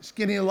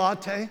skinny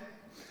latte.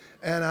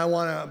 And I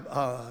want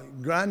a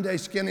grande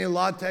skinny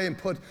latte and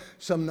put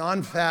some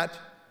non-fat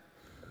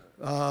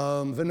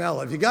vanilla.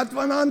 Have you got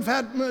the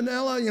non-fat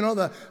vanilla? You know,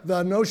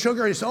 the no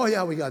sugar? He said, oh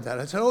yeah, we got that.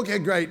 I said, okay,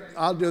 great,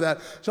 I'll do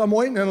that. So I'm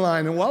waiting in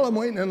line. And while I'm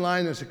waiting in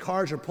line, as the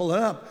cars are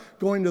pulling up,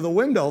 going to the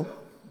window,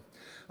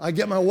 I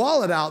get my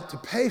wallet out to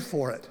pay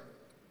for it.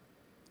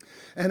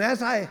 And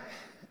as I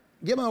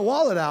get my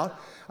wallet out,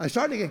 I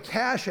start to get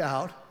cash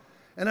out,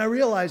 and I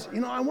realize,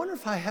 I wonder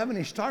if I have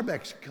any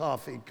Starbucks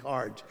coffee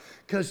cards,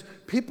 because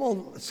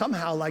people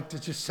somehow like to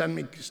just send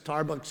me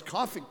Starbucks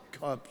coffee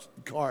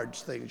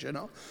cards things,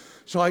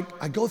 So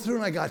I go through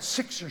and I got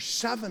 6 or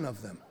 7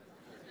 of them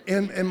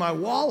in my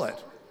wallet.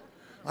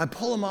 I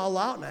pull them all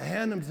out and I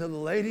hand them to the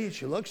lady.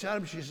 She looks at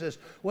them. She says,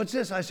 "What's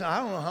this?" I said, "I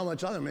don't know how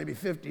much are there, maybe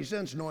 50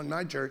 cents, knowing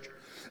my church."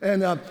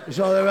 And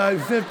so they're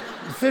about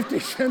 50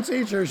 cents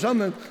each or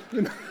something.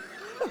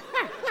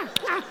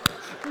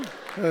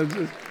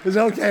 It's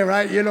okay,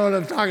 right? You know what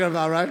I'm talking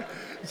about, right?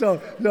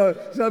 So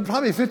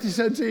probably 50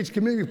 cents each.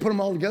 Can maybe put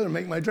them all together and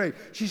make my drink.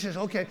 She says,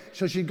 "Okay."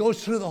 So she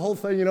goes through the whole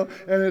thing, and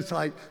it's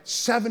like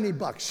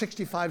 $70,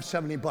 $65,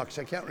 $70.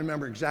 I can't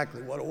remember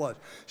exactly what it was.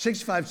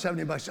 $65,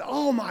 $70.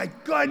 Oh my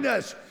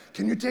goodness!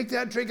 Can you take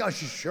that drink? Oh,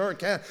 she sure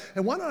can.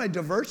 And why don't I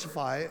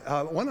diversify?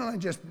 Why don't I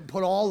just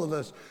put all of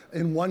this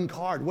in one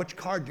card? Which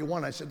card do you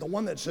want? I said, "The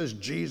one that says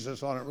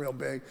Jesus on it real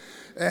big."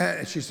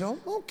 And she said,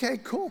 "Oh, okay,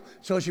 cool."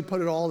 So she put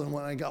it all in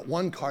one. I got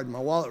one card in my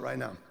wallet right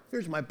now.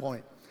 Here's my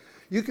point.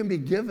 You can be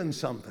given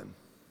something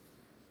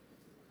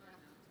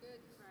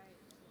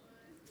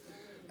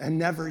and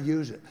never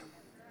use it.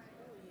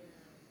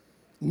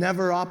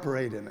 Never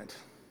operate in it.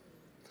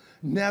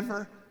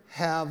 Never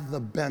have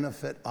the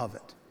benefit of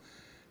it.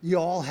 You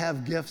all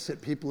have gifts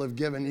that people have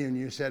given you and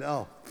you said,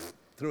 "Oh,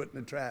 threw it in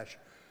the trash,"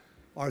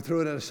 or threw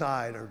it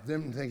aside, or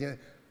didn't think it.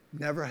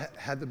 Never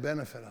had the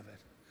benefit of it.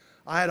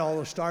 I had all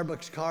those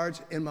Starbucks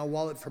cards in my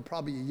wallet for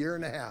probably a year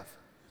and a half.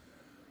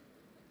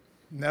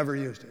 Never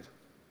used it.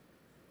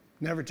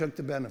 Never took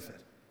the benefit.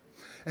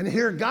 And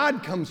here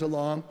God comes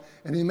along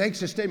and he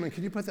makes a statement.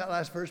 Can you put that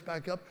last verse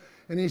back up?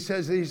 And he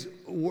says these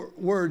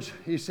words.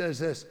 He says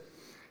this.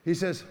 He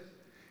says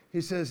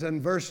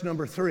in verse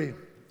number 3.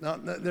 Now,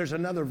 there's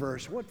another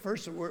verse. What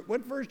verse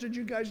did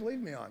you guys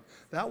leave me on?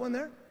 That one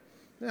there?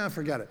 Yeah,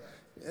 forget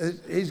it.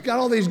 He's got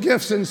all these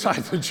gifts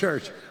inside the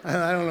church.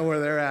 I don't know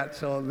where they're at,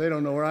 so they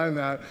don't know where I'm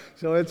at.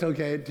 So it's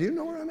okay. Do you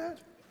know where I'm at?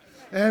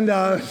 And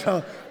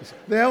so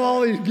they have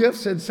all these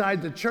gifts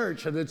inside the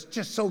church, and it's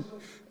just so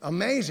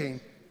amazing.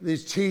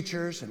 These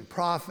teachers and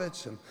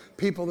prophets and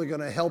people that are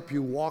going to help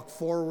you walk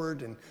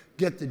forward and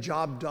get the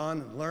job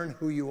done and learn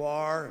who you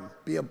are and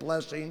be a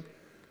blessing.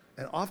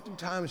 And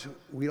oftentimes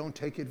we don't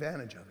take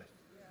advantage of it.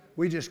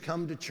 We just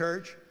come to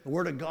church. The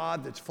Word of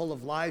God that's full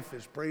of life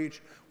is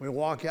preached. We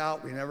walk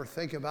out. We never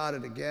think about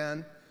it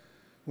again.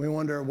 We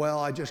wonder, well,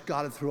 I just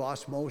got it through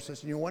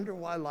osmosis. And you wonder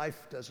why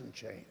life doesn't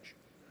change.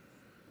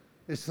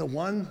 It's the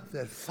one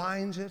that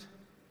finds it,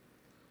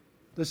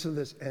 listen to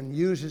this, and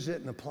uses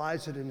it and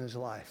applies it in his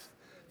life.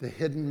 The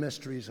hidden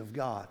mysteries of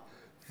God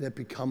that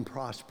become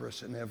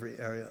prosperous in every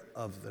area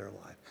of their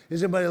life.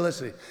 Is anybody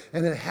listening?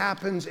 And it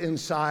happens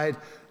inside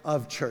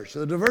of church. So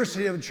the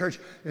diversity of a church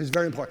is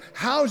very important.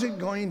 How is it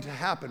going to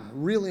happen?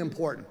 Really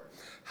important.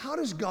 How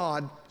does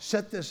God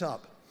set this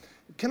up?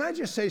 Can I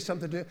just say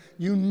something to you?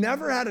 You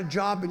never had a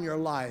job in your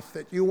life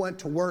that you went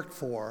to work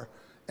for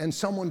and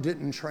someone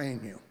didn't train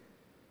you.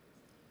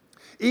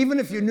 Even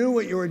if you knew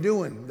what you were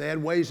doing, they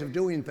had ways of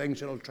doing things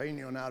that'll train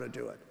you on how to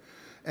do it.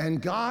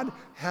 And God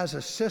has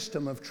a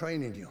system of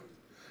training you,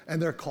 and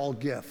they're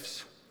called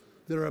gifts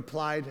that are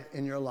applied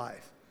in your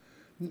life.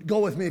 Go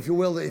with me, if you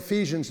will, to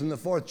Ephesians in the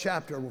 4th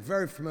chapter. We're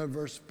very familiar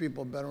verse.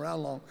 People have been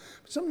around long.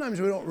 But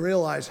sometimes we don't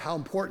realize how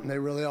important they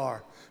really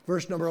are.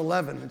 Verse number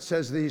 11, it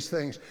says these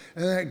things.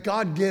 And that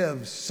God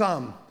gives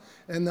some.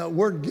 And the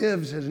word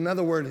gives is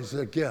another word, is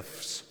the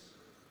gifts.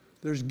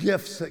 There's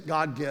gifts that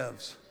God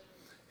gives.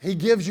 He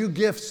gives you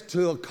gifts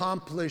to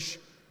accomplish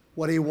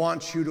what he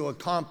wants you to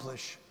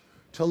accomplish,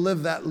 to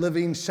live that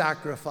living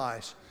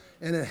sacrifice.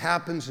 And it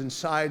happens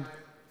inside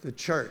the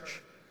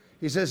church.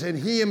 He says, and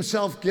he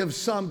himself gives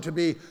some to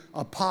be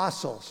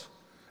apostles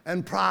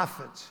and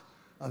prophets,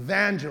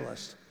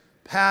 evangelists,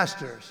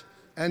 pastors,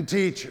 and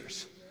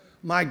teachers.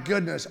 My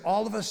goodness,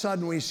 all of a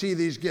sudden we see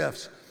these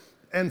gifts.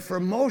 And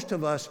for most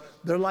of us,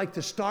 they're like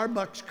the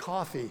Starbucks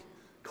coffee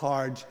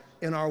cards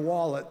in our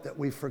wallet that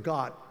we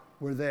forgot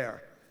were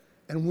there.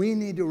 And we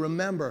need to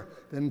remember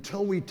that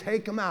until we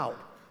take them out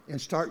and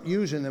start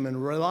using them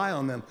and rely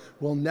on them,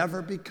 we'll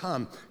never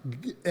become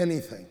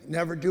anything,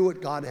 never do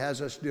what God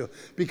has us do.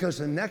 Because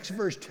the next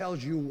verse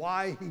tells you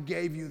why he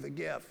gave you the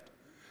gift.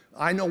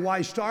 I know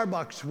why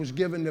Starbucks was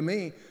given to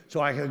me,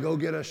 so I could go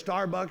get a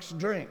Starbucks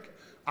drink.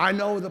 I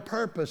know the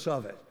purpose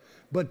of it.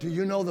 But do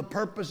you know the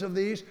purpose of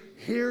these?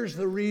 Here's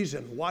the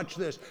reason. Watch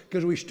this.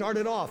 Because we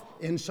started off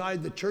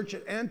inside the church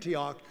at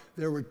Antioch.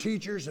 There were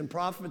teachers and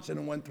prophets, and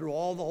it went through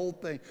all the whole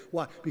thing.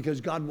 Why?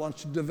 Because God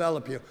wants to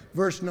develop you.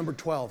 Verse number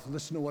 12.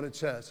 Listen to what it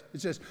says.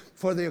 It says,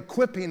 for the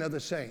equipping of the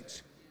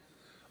saints.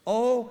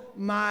 Oh,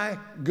 my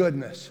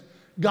goodness.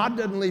 God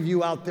doesn't leave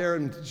you out there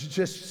and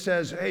just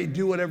says, hey,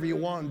 do whatever you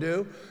want to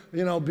do.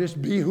 You know,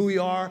 just be who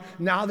you are.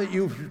 Now that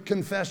you've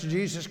confessed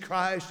Jesus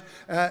Christ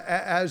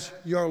as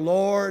your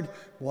Lord,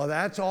 well,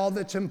 that's all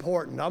that's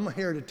important. I'm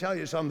here to tell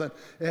you something.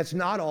 It's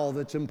not all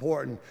that's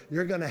important.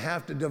 You're going to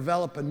have to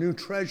develop a new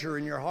treasure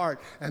in your heart,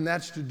 and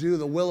that's to do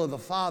the will of the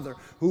Father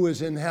who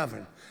is in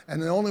heaven.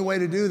 And the only way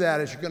to do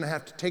that is you're going to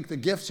have to take the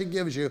gifts he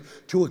gives you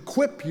to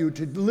equip you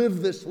to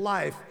live this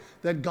life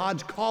that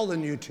God's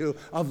calling you to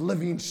of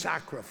living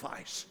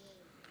sacrifice.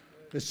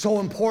 It's so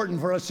important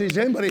for us. See,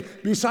 anybody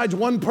besides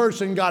one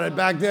person got it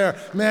back there,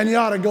 man, you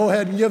ought to go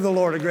ahead and give the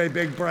Lord a great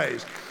big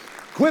praise.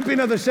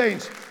 Equipping of the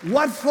saints.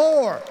 What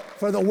for?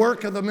 for the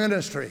work of the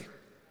ministry.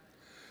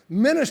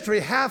 Ministry,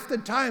 half the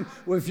time,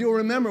 if you'll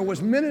remember, was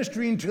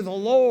ministering to the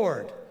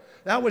Lord.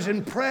 That was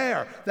in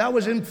prayer. That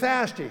was in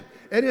fasting.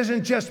 It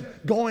isn't just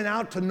going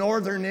out to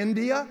northern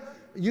India.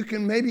 You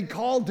can maybe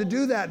called to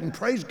do that, and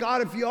praise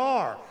God if you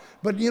are.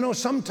 But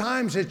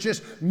sometimes it's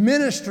just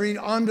ministry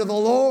unto the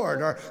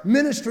Lord, or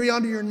ministry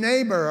unto your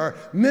neighbor, or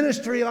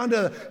ministry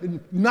unto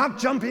not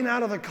jumping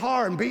out of the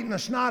car and beating the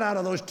snot out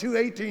of those two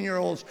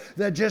 18-year-olds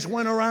that just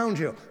went around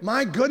you.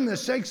 My goodness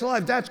sakes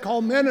alive, that's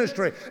called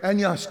ministry. And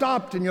you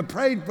stopped and you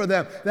prayed for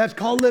them. That's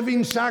called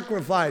living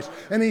sacrifice.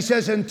 And he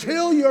says,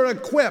 until you're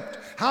equipped,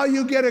 how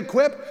you get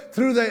equipped?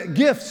 Through the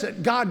gifts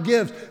that God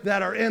gives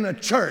that are in a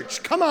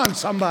church. Come on,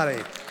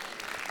 somebody.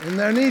 And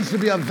there needs to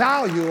be a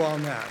value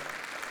on that.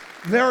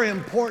 Very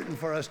important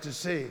for us to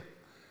see.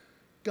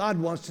 God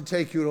wants to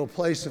take you to a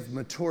place of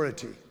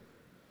maturity.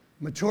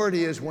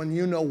 Maturity is when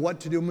you know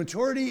what to do.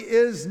 Maturity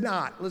is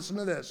not, listen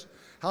to this,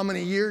 how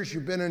many years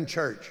you've been in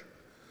church.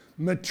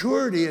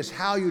 Maturity is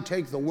how you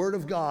take the Word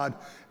of God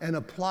and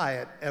apply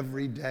it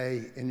every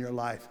day in your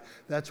life.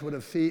 That's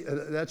what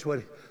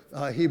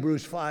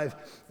Hebrews 5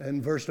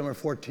 and verse number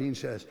 14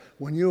 says.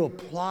 When you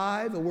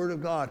apply the Word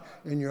of God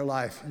in your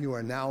life, you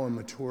are now a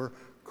mature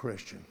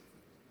Christian.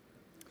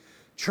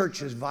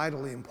 Church is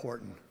vitally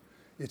important.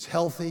 It's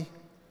healthy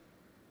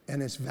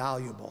and it's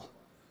valuable.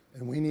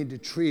 And we need to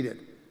treat it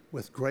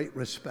with great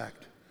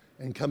respect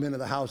and come into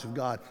the house of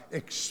God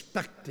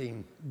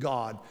expecting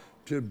God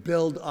to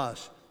build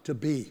us to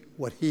be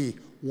what He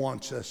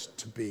wants us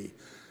to be.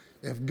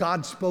 If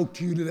God spoke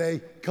to you today,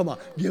 come on,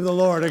 give the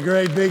Lord a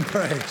great big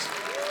praise.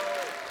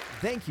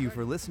 Thank you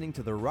for listening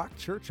to the Rock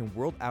Church and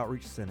World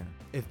Outreach Center.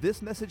 If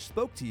this message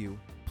spoke to you,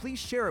 please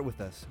share it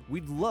with us.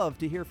 We'd love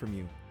to hear from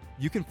you.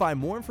 You can find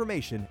more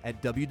information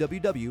at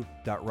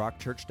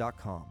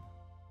www.rockchurch.com.